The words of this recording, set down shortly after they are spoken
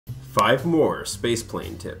5 more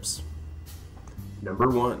spaceplane tips. Number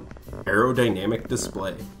 1. Aerodynamic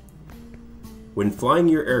display. When flying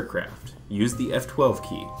your aircraft, use the F12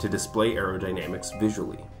 key to display aerodynamics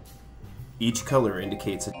visually. Each color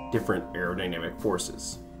indicates different aerodynamic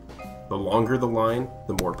forces. The longer the line,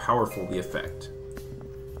 the more powerful the effect.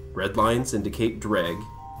 Red lines indicate drag,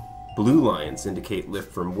 blue lines indicate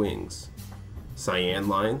lift from wings, cyan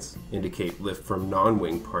lines indicate lift from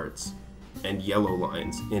non-wing parts, and yellow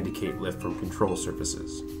lines indicate lift from control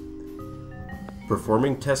surfaces.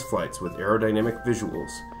 Performing test flights with aerodynamic visuals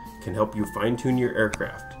can help you fine-tune your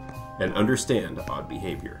aircraft and understand odd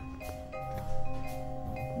behavior.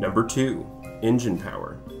 Number 2. Engine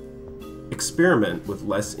power. Experiment with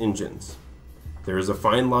less engines. There is a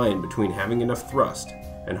fine line between having enough thrust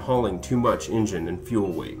and hauling too much engine and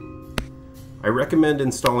fuel weight. I recommend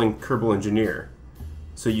installing Kerbal Engineer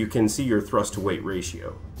so you can see your thrust to weight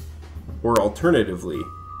ratio. Or alternatively,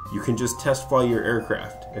 you can just test fly your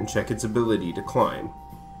aircraft and check its ability to climb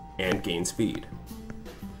and gain speed.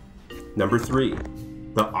 Number 3.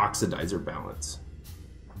 The oxidizer balance.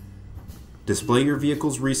 Display your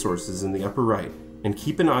vehicle's resources in the upper right and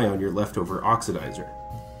keep an eye on your leftover oxidizer.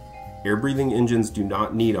 Air-breathing engines do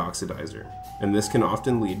not need oxidizer, and this can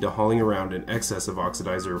often lead to hauling around an excess of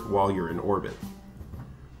oxidizer while you're in orbit.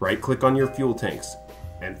 Right-click on your fuel tanks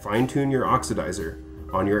and fine-tune your oxidizer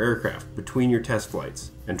on your aircraft between your test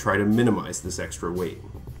flights and try to minimize this extra weight.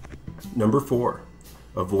 Number 4.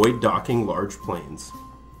 Avoid docking large planes.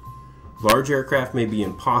 Large aircraft may be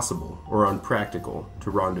impossible or unpractical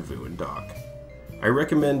to rendezvous and dock. I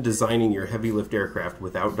recommend designing your heavy lift aircraft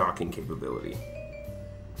without docking capability.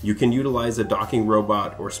 You can utilize a docking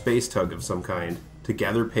robot or space tug of some kind to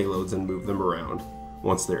gather payloads and move them around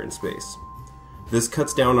once they're in space. This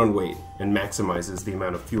cuts down on weight and maximizes the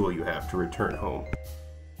amount of fuel you have to return home.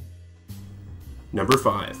 Number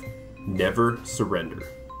 5. Never surrender.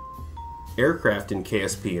 Aircraft in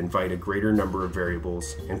KSP invite a greater number of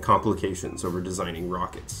variables and complications over designing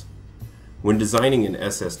rockets. When designing an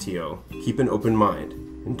SSTO, keep an open mind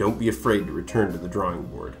and don't be afraid to return to the drawing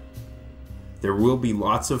board. There will be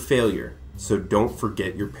lots of failure, so don't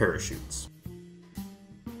forget your parachutes.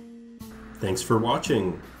 Thanks for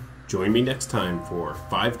watching. Join me next time for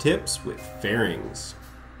 5 tips with fairings.